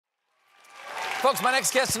Folks, my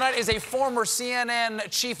next guest tonight is a former CNN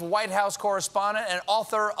chief White House correspondent and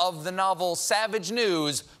author of the novel Savage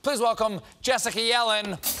News. Please welcome Jessica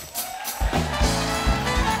Yellin.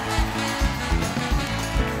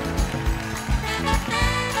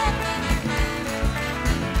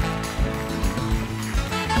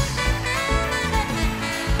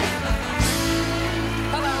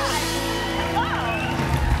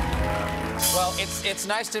 It's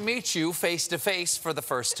nice to meet you face to face for the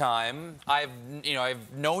first time. I've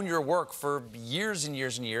known your work for years and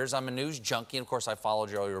years and years. I'm a news junkie, and of course, I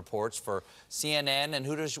followed all your reports for CNN. And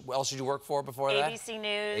who else did you work for before that? ABC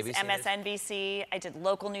News, MSNBC. I did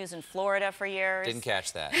local news in Florida for years. Didn't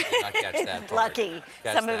catch that. Did not catch that part. Lucky.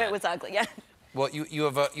 Some of it was ugly. Yeah. Well, you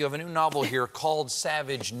have a new novel here called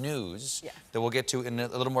Savage News that we'll get to in a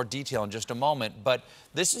little more detail in just a moment. But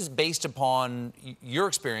this is based upon your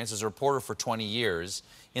experience as a reporter for 20 years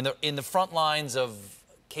in the front lines of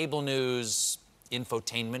cable news,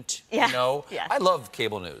 infotainment. Yeah. You know, yeah. I love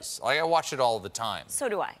cable news. I watch it all the time. So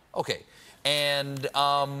do I. Okay, and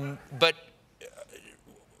but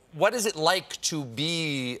what is it like to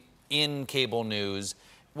be in cable news?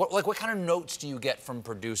 What kind of notes do you get from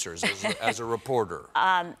producers as a reporter?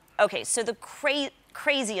 Okay, so the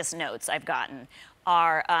craziest notes I've gotten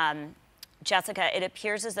are, Jessica, it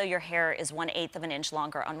appears as though your hair is 1/8 of an inch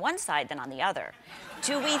longer on one side than on the other.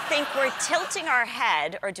 Do we think we're tilting our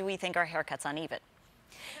head, or do we think our haircut's uneven?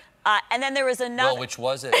 And then there was another... Well, which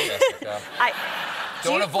was it, Jessica?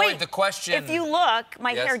 Don't avoid the question. If you look,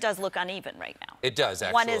 my hair does look uneven right now. It does,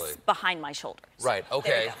 actually. One is behind my shoulders. Right,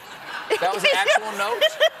 okay. That was an actual note?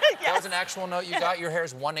 Yes. That was an actual note you got? Your hair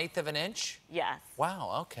is 1/8 of an inch? Yes.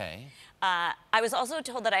 Wow, okay. I was also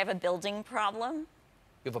told that I have a building problem.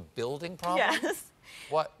 You have a building problem? Yes.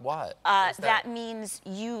 What? That means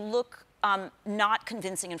you look not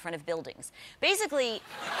convincing in front of buildings. Basically...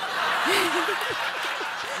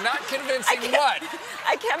 Not convincing what?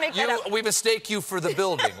 I can't make that up. We mistake you for the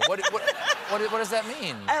building. What does that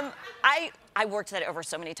mean? I worked that over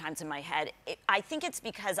so many times in my head. I think it's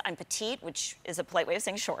because I'm petite, which is a polite way of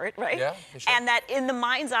saying short, right? Yeah, sure. And that in the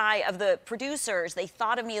mind's eye of the producers, they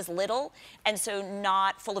thought of me as little, and so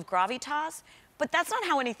not full of gravitas. But that's not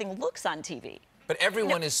how anything looks on TV. But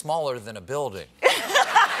everyone is smaller than a building.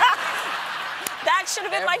 That should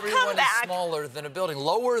have been my comeback. Everyone is smaller than a building.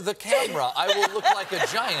 Lower the camera. I will look like a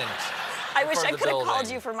giant. I wish I could have called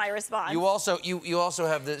you for my response. You also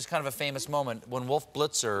have this kind of a famous moment when Wolf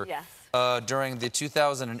Blitzer, during the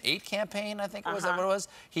 2008 campaign, I think was that what it was?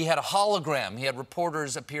 He had a hologram. He had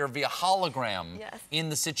reporters appear via hologram in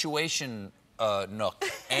the Situation nook.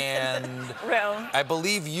 And I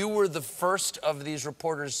believe you were the first of these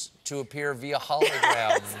reporters to appear via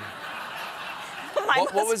hologram.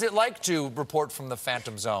 What was it like to report from the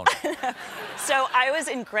Phantom Zone? So I was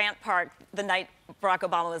in Grant Park the night Barack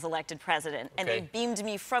Obama was elected president, and they beamed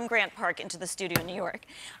me from Grant Park into the studio in New York.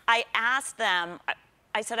 I asked them,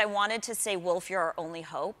 I said I wanted to say, Wolf, you're our only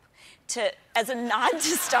hope, as a nod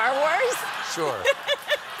to Star Wars. Sure.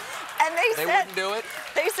 And they said, wouldn't do it?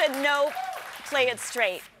 They said, no, play it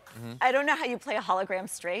straight. I don't know how you play a hologram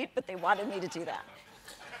straight, but they wanted me to do that.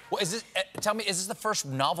 Well, tell me, is this the first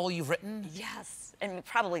novel you've written? Yes, and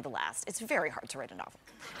probably the last. It's very hard to write a novel.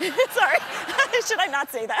 Sorry, should I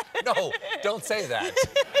not say that? No, don't say that.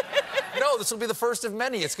 No, this will be the first of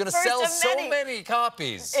many. It's going to sell so many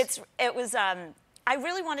copies. I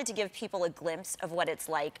really wanted to give people a glimpse of what it's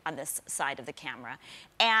like on this side of the camera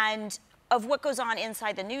and of what goes on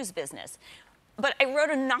inside the news business. But I wrote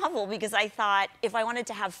a novel because I thought if I wanted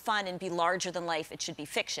to have fun and be larger than life, it should be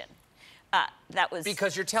fiction.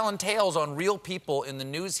 Because you're telling tales on real people in the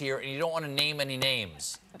news here, and you don't want to name any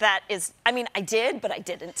names. I mean, I did, but I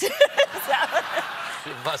didn't.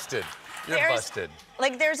 You're busted. You're busted.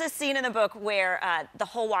 Like, there's a scene in the book where the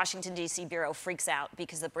whole Washington, D.C. bureau freaks out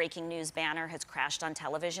because the breaking news banner has crashed on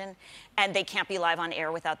television, and they can't be live on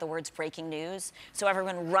air without the words breaking news. So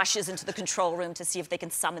everyone rushes into the control room to see if they can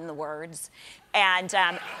summon the words. And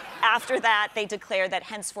after that, they declare that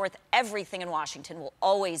henceforth everything in Washington will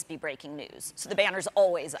always be breaking news. So the banner's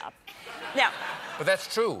always up. Now, but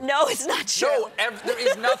that's true. No, it's not true. No, there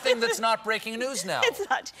is nothing that's not breaking news now. It's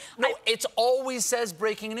not. No, it always says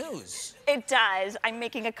breaking news. It does. I'm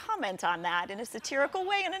making a comment on that in a satirical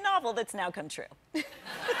way in a novel that's now come true. I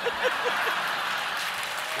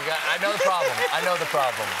know the problem. I know the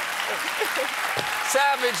problem.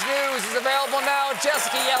 Savage News is available now.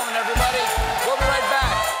 Jessica Yellin, everybody.